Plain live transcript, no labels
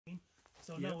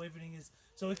So now everything is,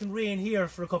 so it can rain here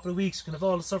for a couple of weeks, you can have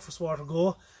all the surface water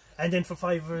go, and then for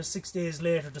 5 or 6 days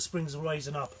later the springs are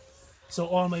rising up. So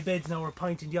all my beds now are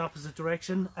pointing the opposite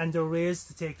direction, and they're raised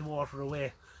to take the water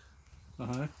away.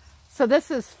 So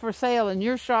this is for sale in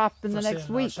your shop in the next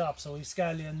In week. our shop. So we have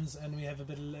scallions, and we have a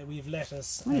bit of, we have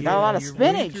lettuce. We got a lot of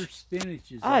spinach. Your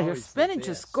spinach is Your spinach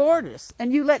is gorgeous.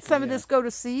 And you let some of this go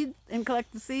to seed and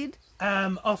collect the seed?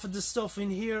 Off of the stuff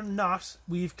in here, not.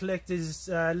 We've collected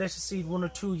lettuce seed 1 or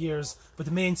 2 years, but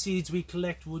the main seeds we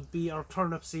collect would be our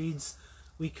turnip seeds.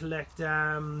 We collect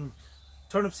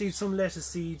turnip seed, some lettuce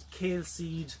seed, kale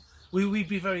seed. We'd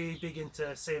be very big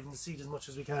into saving the seed as much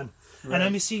as we can. Right. And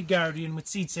I'm a seed guardian with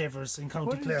Seed Savers in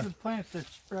County Clare. What is the plant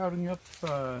that's sprouting up?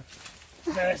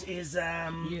 That is... I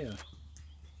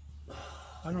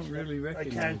don't really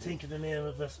recognize I can't think of the name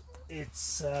of it.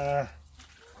 It's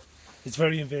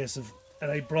very invasive. And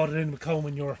I brought it in with cow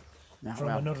manure from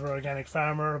another organic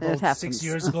farmer about 6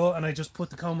 years ago. And I just put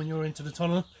the cow manure into the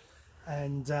tunnel.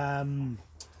 And...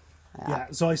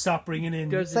 so I stopped bringing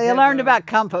in... So you learned about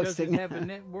composting. Does it have a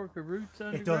network of roots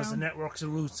underground? It does, the networks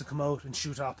of roots to come out and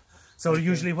shoot up. So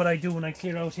usually what I do when I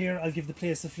clear out here, I'll give the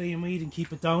place a flea and weed and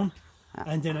keep it down.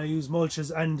 And then I use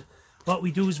mulches. And what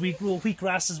we do is we grow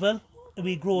wheatgrass as well.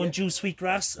 We grow and juice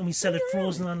wheatgrass, and we sell it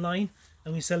frozen online,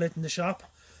 and we sell it in the shop.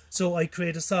 So I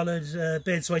create a solid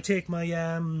bed. So I take my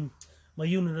my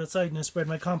unit outside and I spread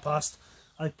my compost.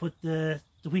 I put the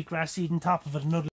wheatgrass seed on top of it, another